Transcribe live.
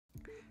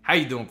How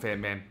you doing,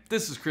 fan man?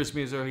 This is Chris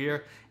Muzo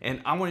here,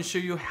 and I want to show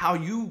you how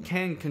you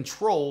can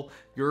control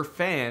your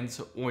fans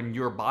on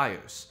your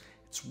BIOS.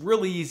 It's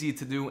really easy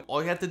to do.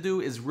 All you have to do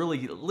is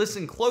really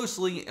listen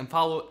closely and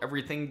follow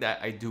everything that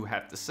I do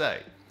have to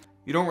say.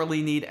 You don't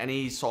really need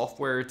any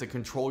software to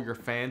control your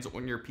fans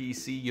on your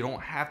PC. You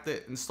don't have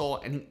to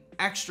install any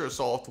extra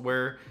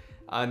software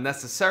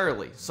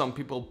necessarily. Some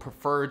people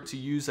prefer to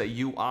use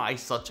a UI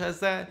such as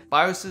that.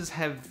 BIOSes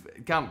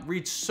have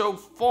reached so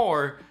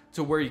far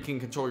to where you can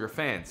control your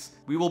fans.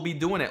 We will be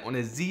doing it on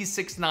a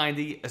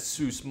Z690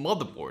 ASUS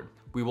motherboard.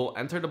 We will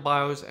enter the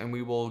BIOS and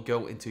we will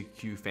go into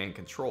QFan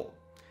control.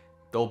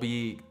 There'll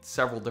be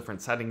several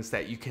different settings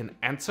that you can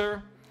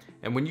enter.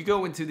 And when you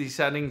go into these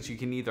settings, you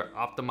can either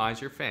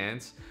optimize your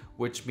fans,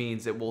 which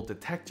means it will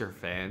detect your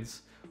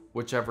fans,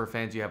 whichever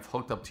fans you have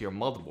hooked up to your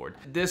motherboard.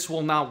 This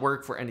will not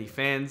work for any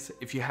fans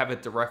if you have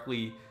it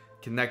directly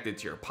connected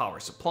to your power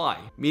supply.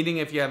 Meaning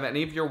if you have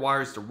any of your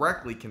wires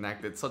directly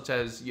connected, such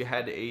as you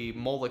had a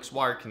Molex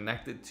wire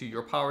connected to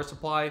your power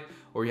supply,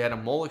 or you had a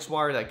Molex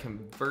wire that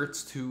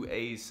converts to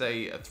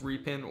say a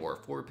 3-pin or a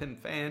 4-pin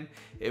fan,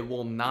 it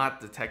will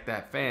not detect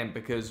that fan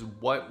because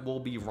what will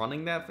be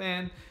running that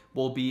fan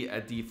will be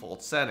a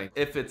default setting.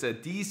 If it's a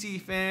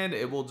DC fan,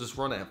 it will just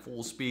run at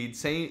full speed.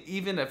 Same,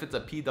 even if it's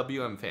a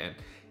PWM fan.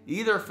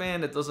 Either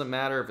fan, it doesn't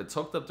matter if it's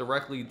hooked up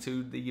directly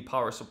to the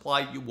power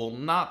supply, you will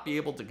not be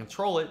able to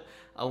control it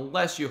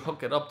unless you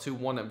hook it up to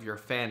one of your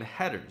fan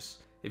headers.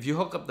 If you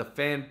hook up the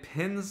fan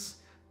pins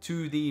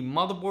to the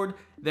motherboard,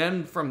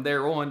 then from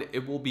there on,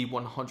 it will be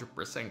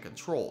 100%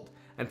 controlled.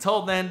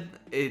 Until then,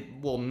 it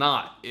will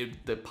not.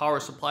 The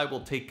power supply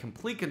will take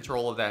complete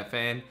control of that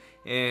fan,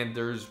 and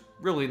there's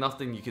really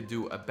nothing you can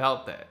do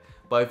about that.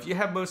 But if you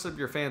have most of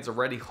your fans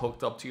already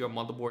hooked up to your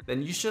motherboard,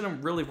 then you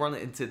shouldn't really run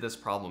into this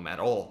problem at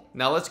all.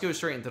 Now let's go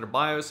straight into the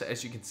BIOS.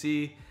 As you can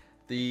see,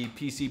 the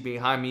PC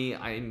behind me,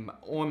 I'm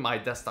on my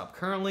desktop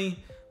currently,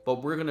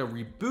 but we're gonna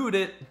reboot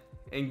it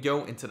and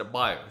go into the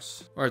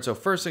BIOS. All right, so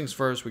first things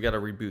first, we gotta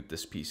reboot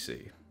this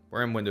PC.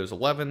 We're in Windows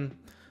 11,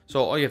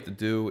 so all you have to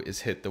do is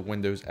hit the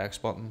Windows X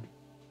button.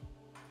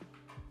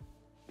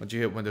 Once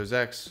you hit Windows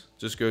X,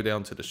 just go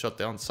down to the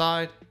shutdown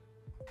side.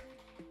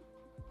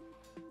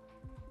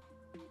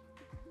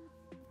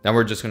 Now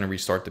we're just going to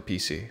restart the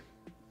PC.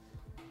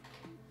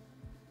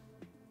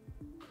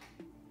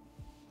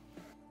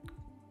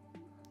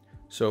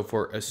 So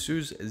for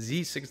ASUS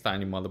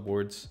Z690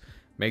 motherboards,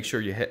 make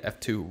sure you hit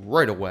F2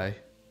 right away.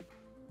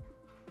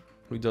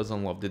 Who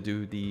doesn't love to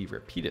do the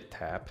repeated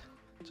tap?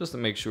 Just to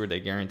make sure they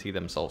guarantee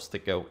themselves to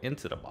go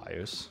into the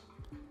BIOS.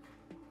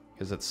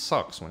 Because it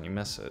sucks when you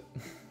miss it.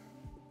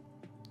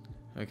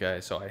 Okay,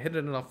 so I hit it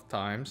enough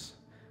times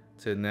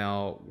to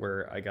now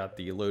where I got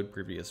the load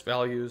previous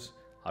values.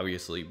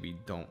 Obviously, we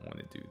don't want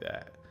to do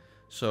that.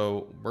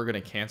 So we're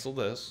going to cancel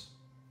this.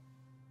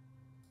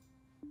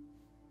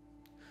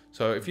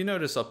 So if you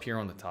notice up here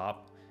on the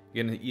top,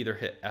 you're going to either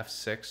hit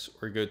F6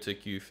 or go to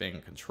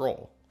QFan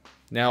control.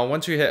 Now,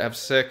 once you hit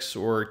F6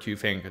 or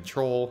QFan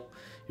control,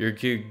 you're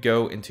going to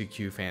go into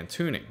QFan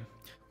tuning.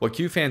 What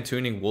QFan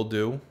tuning will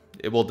do,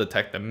 it will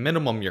detect the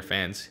minimum your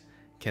fans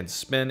can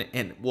spin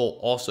and will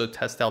also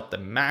test out the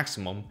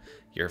maximum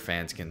your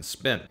fans can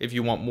spin if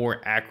you want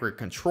more accurate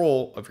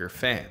control of your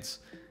fans.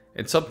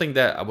 It's something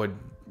that I would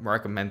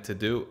recommend to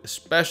do,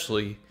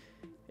 especially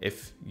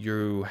if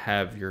you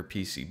have your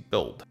PC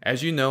built.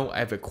 As you know, I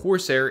have a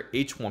Corsair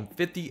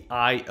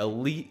H150i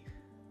Elite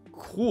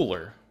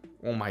cooler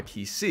on my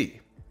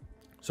PC.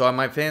 So I have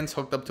my fans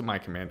hooked up to my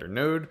Commander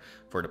node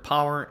for the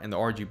power, and the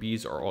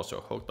RGBs are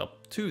also hooked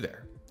up to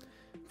there.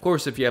 Of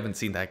course, if you haven't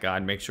seen that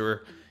guide, make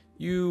sure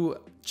you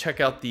check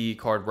out the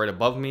card right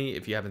above me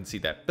if you haven't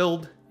seen that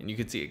build, and you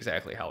can see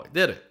exactly how I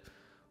did it.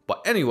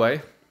 But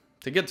anyway,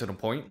 to get to the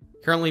point,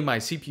 currently my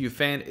CPU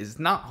fan is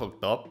not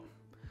hooked up,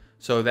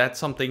 so that's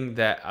something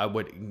that I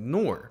would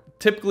ignore.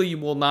 Typically, you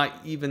will not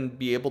even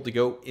be able to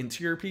go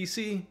into your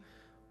PC,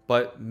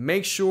 but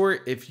make sure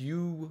if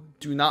you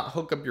do not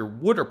hook up your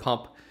water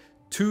pump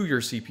to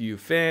your CPU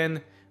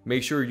fan,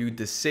 make sure you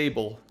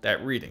disable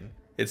that reading.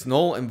 It's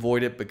null and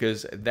voided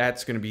because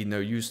that's going to be no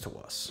use to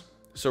us.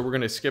 So we're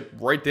going to skip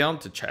right down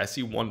to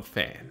chassis 1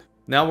 fan.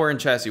 Now we're in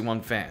chassis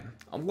 1 fan.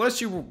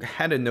 Unless you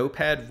had a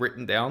notepad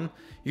written down,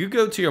 you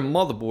go to your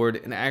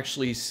motherboard and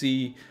actually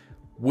see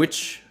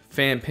which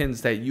fan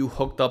pins that you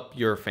hooked up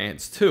your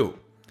fans to.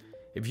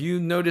 If you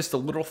notice the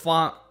little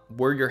font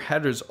where your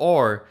headers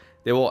are,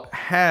 they will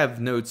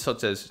have notes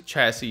such as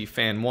chassis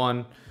fan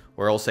 1,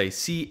 or it'll say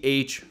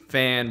CH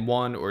fan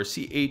 1 or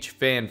CH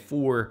fan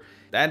 4.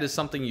 That is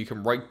something you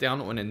can write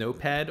down on a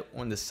notepad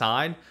on the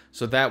side,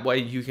 so that way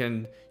you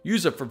can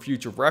use it for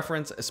future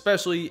reference,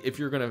 especially if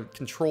you're going to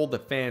control the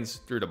fans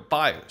through the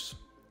BIOS.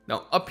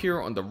 Now up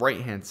here on the right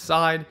hand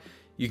side,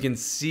 you can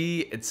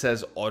see it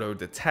says auto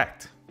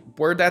detect.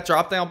 Where that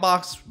drop down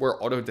box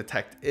where auto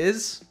detect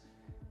is,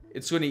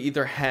 it's going to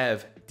either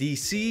have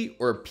DC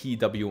or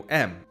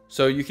PWM.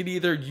 So you can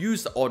either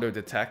use the auto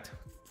detect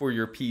for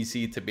your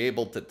PC to be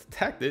able to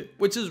detect it,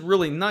 which is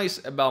really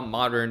nice about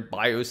modern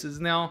BIOSes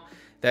now,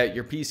 that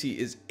your PC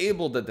is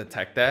able to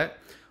detect that,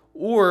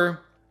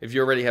 Or if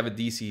you already have a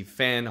DC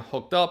fan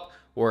hooked up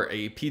or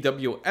a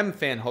PWM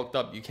fan hooked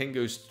up, you can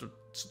go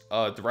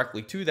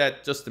directly to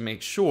that just to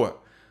make sure.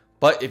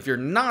 But if you're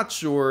not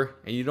sure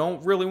and you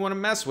don't really want to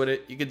mess with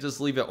it, you can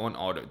just leave it on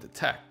auto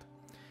detect.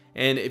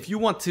 And if you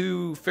want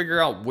to figure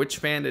out which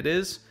fan it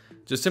is,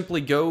 just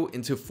simply go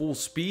into full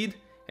speed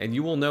and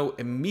you will know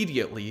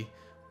immediately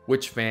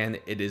which fan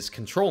it is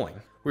controlling.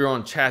 We're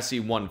on chassis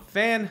 1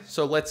 fan,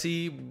 so let's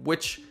see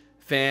which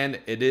fan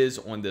it is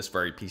on this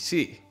very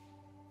PC.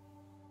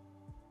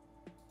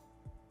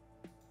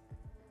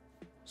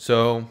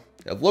 So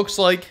it looks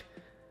like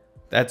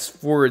that's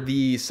for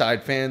the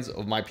side fans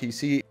of my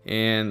PC,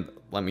 and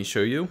let me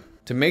show you.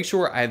 To make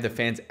sure I have the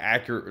fans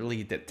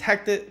accurately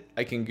detected,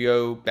 I can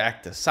go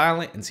back to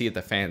silent and see if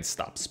the fans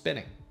stop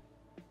spinning.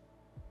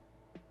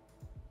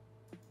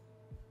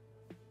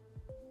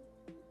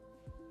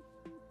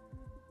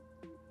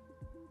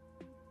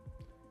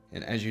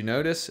 And as you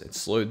notice, it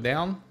slowed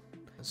down.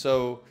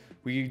 So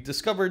we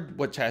discovered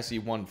what chassis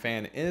 1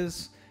 fan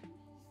is.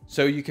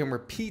 So you can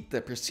repeat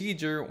the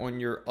procedure on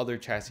your other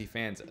chassis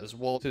fans as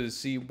well to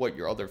see what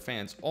your other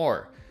fans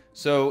are.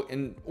 So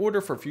in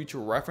order for future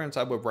reference,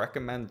 I would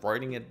recommend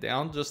writing it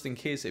down just in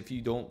case if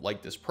you don't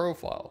like this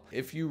profile.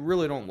 If you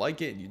really don't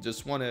like it, you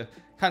just want to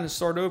kind of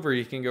start over,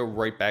 you can go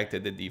right back to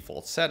the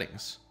default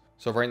settings.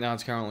 So right now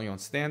it's currently on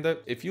standard.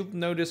 If you'll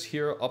notice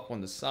here up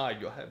on the side,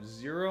 you'll have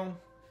 0,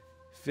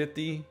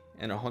 50,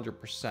 and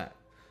 100%.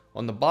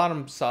 On the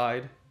bottom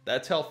side,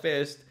 that's how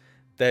fast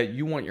that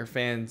you want your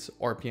fans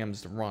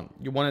RPMs to run.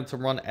 You want it to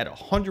run at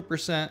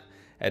 100%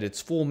 at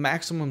its full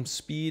maximum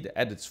speed,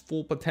 at its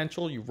full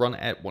potential, you run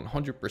at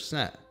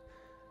 100%.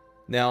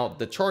 Now,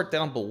 the chart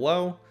down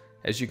below,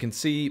 as you can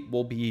see,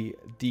 will be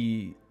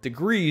the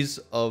degrees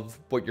of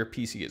what your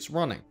PC is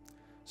running.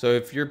 So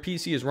if your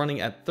PC is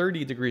running at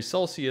 30 degrees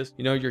Celsius,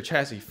 you know, your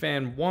chassis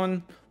fan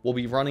 1 will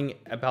be running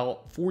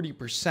about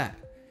 40%.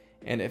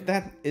 And if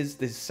that is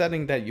the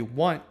setting that you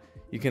want,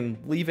 you can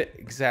leave it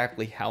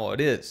exactly how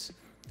it is.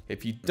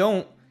 If you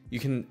don't, you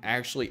can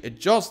actually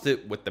adjust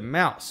it with the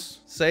mouse.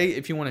 Say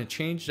if you want to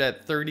change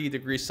that 30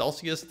 degrees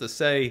Celsius to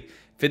say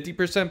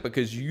 50%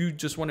 because you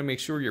just want to make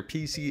sure your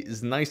PC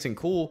is nice and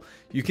cool,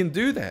 you can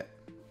do that.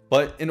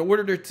 But in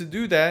order to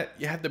do that,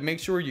 you have to make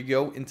sure you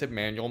go into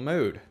manual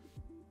mode.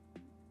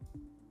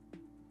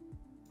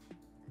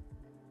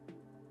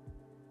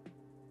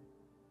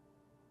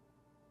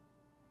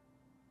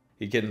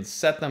 You can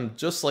set them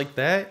just like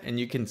that, and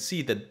you can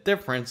see the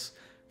difference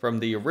from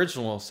the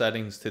original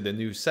settings to the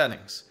new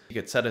settings. You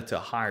can set it to a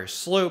higher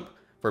slope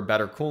for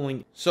better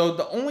cooling. So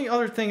the only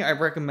other thing I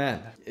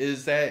recommend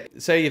is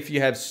that, say if you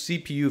have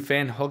CPU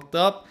fan hooked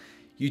up,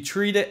 you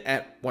treat it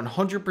at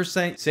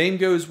 100%. Same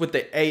goes with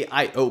the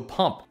AIO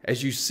pump.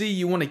 As you see,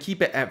 you want to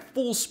keep it at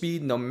full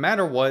speed no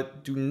matter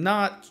what. Do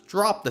not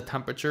drop the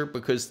temperature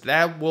because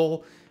that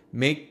will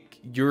make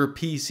your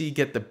PC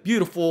get the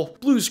beautiful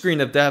blue screen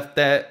of death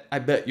that I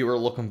bet you are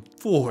looking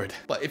forward.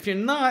 But if you're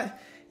not,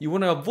 you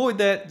want to avoid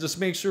that. Just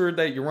make sure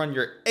that you run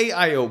your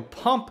AIO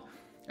pump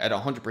at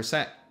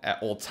 100%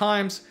 at all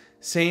times.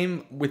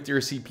 Same with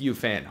your CPU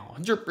fan,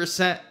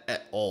 100%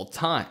 at all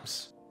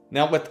times.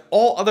 Now with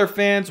all other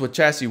fans with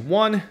chassis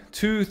 1,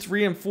 2,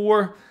 3, and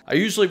 4, I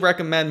usually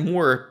recommend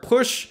more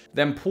push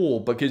than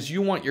pull because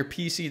you want your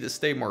PC to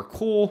stay more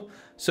cool.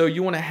 So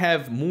you want to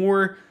have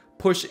more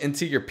push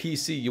into your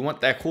PC. You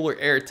want that cooler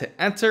air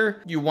to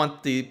enter. You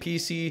want the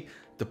PC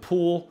to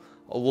pull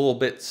a little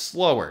bit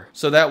slower.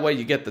 So that way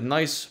you get the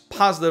nice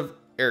positive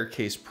air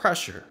case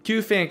pressure.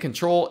 Q-fan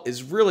control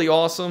is really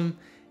awesome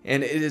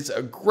and it is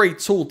a great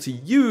tool to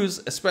use,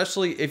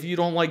 especially if you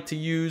don't like to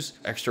use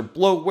extra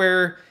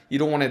bloatware. You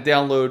don't want to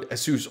download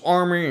ASUS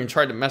Armory and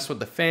try to mess with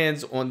the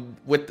fans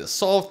with the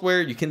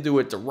software. You can do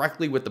it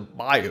directly with the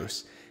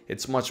BIOS.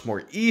 It's much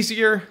more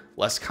easier,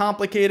 less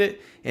complicated,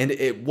 and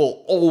it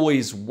will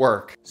always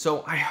work.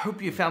 So I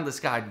hope you found this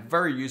guide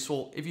very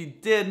useful. If you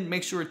did,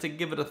 make sure to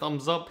give it a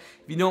thumbs up.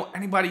 If you know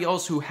anybody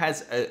else who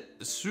has a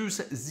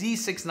ASUS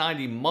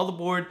Z690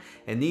 motherboard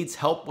and needs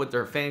help with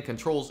their fan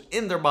controls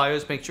in their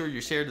BIOS, make sure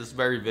you share this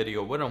very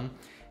video with them.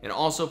 And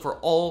also for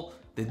all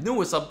the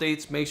newest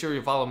updates, make sure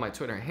you follow my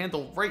Twitter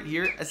handle right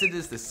here, as it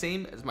is the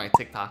same as my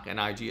TikTok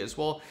and IG as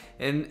well.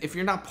 And if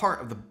you're not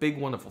part of the big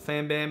wonderful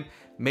fan bam,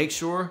 make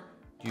sure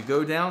you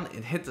go down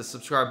and hit the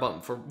subscribe button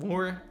for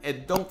more,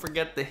 and don't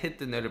forget to hit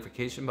the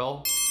notification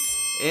bell.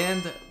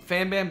 And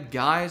fan bam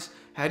guys,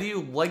 how do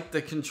you like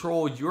to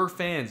control your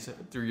fans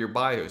through your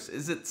BIOS?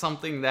 Is it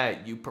something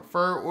that you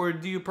prefer, or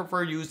do you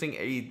prefer using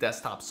a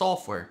desktop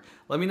software?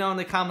 Let me know in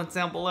the comments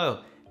down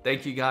below.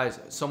 Thank you guys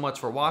so much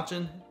for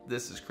watching.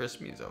 This is Chris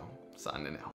Muzo signing out.